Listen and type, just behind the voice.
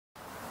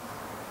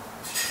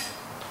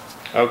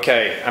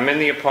Okay, I'm in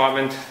the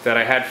apartment that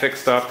I had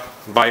fixed up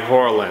by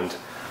Horlon,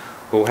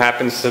 who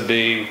happens to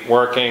be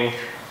working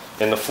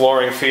in the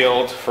flooring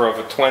field for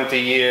over 20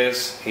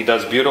 years. He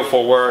does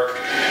beautiful work.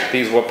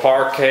 These were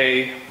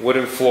parquet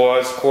wooden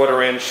floors,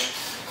 1/4 inch,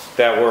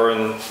 that were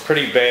in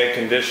pretty bad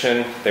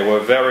condition. They were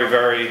very,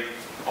 very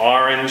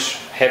orange,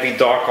 heavy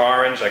dark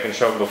orange. I can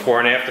show before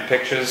and after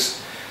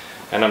pictures,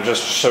 and I'm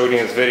just showing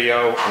this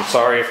video. I'm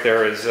sorry if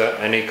there is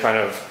any kind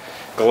of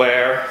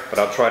glare, but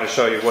I'll try to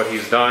show you what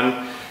he's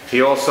done.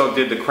 He also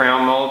did the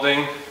crown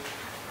molding.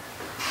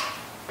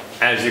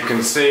 As you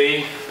can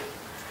see,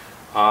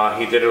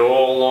 he did it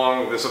all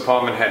along. This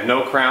apartment had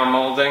no crown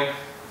molding,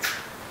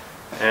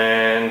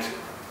 and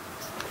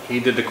he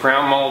did the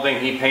crown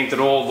molding. He painted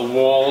all the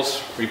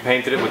walls,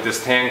 repainted it with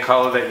this tan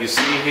color that you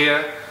see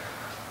here.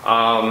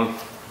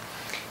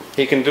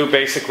 He can do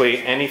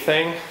basically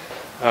anything.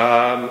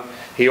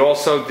 He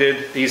also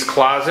did these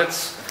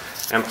closets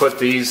and put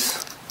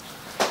these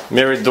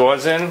mirrored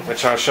doors in,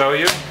 which I'll show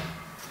you.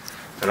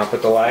 And I'll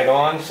put the light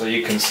on so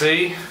you can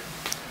see.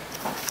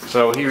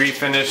 So he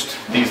refinished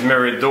these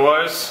mirrored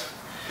doors.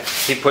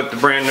 He put the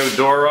brand new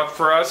door up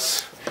for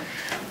us,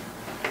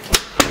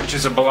 which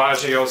is a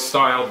Bellagio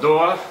style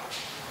door.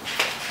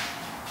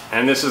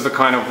 And this is the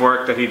kind of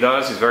work that he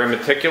does. He's very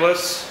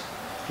meticulous,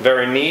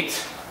 very neat.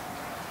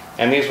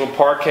 And these were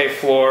parquet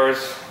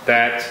floors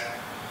that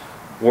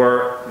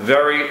were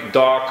very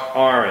dark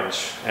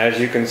orange. As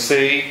you can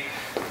see,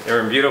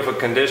 they're in beautiful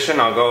condition.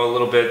 I'll go a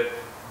little bit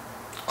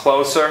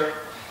closer.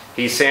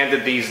 He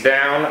sanded these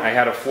down. I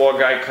had a floor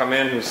guy come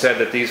in who said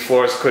that these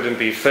floors couldn't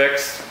be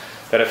fixed,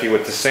 that if he were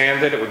to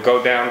sand it, it would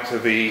go down to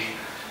the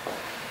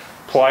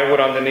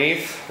plywood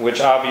underneath, which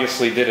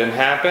obviously didn't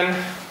happen.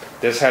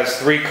 This has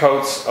 3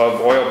 coats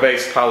of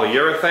oil-based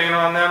polyurethane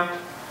on them.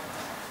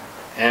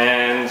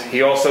 And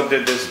he also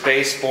did this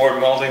baseboard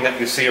molding that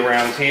you see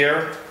around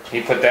here.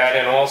 He put that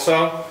in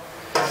also.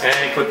 And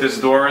he put this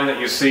door in that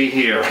you see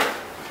here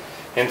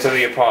into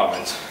the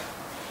apartment.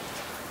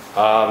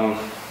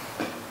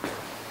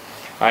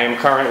 I am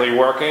currently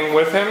working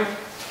with him,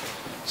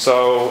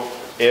 so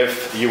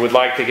if you would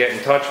like to get in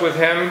touch with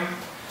him,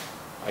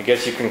 I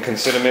guess you can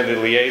consider me the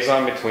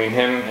liaison between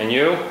him and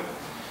you.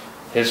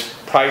 His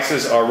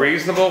prices are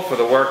reasonable for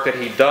the work that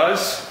he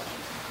does.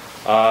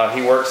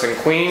 He works in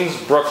Queens,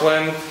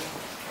 Brooklyn,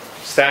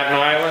 Staten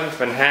Island,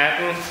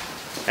 Manhattan,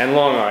 and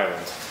Long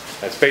Island.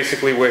 That's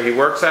basically where he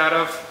works out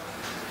of.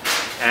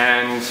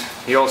 And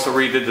he also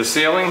redid the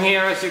ceiling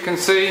here, as you can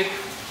see.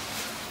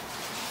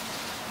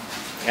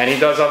 And he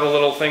does other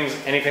little things,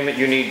 anything that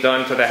you need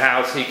done to the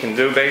house he can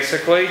do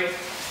basically.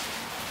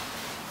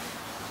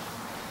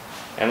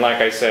 And like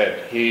I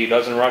said, he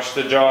doesn't rush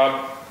the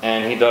job,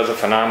 and he does a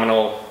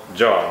phenomenal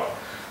job.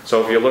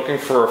 So if you're looking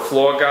for a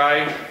floor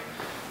guy,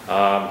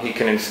 he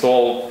can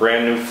install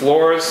brand new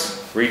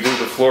floors, redo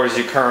the floors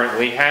you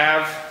currently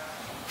have.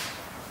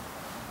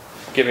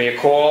 Give me a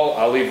call.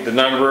 I'll leave the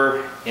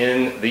number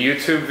in the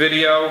YouTube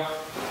video.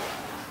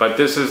 But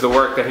this is the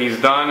work that he's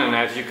done, and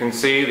as you can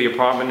see, the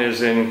apartment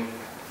is in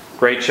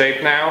great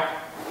shape now,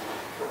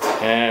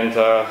 and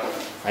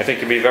I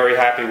think you'll be very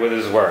happy with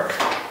his work.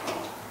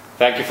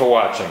 Thank you for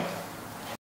watching.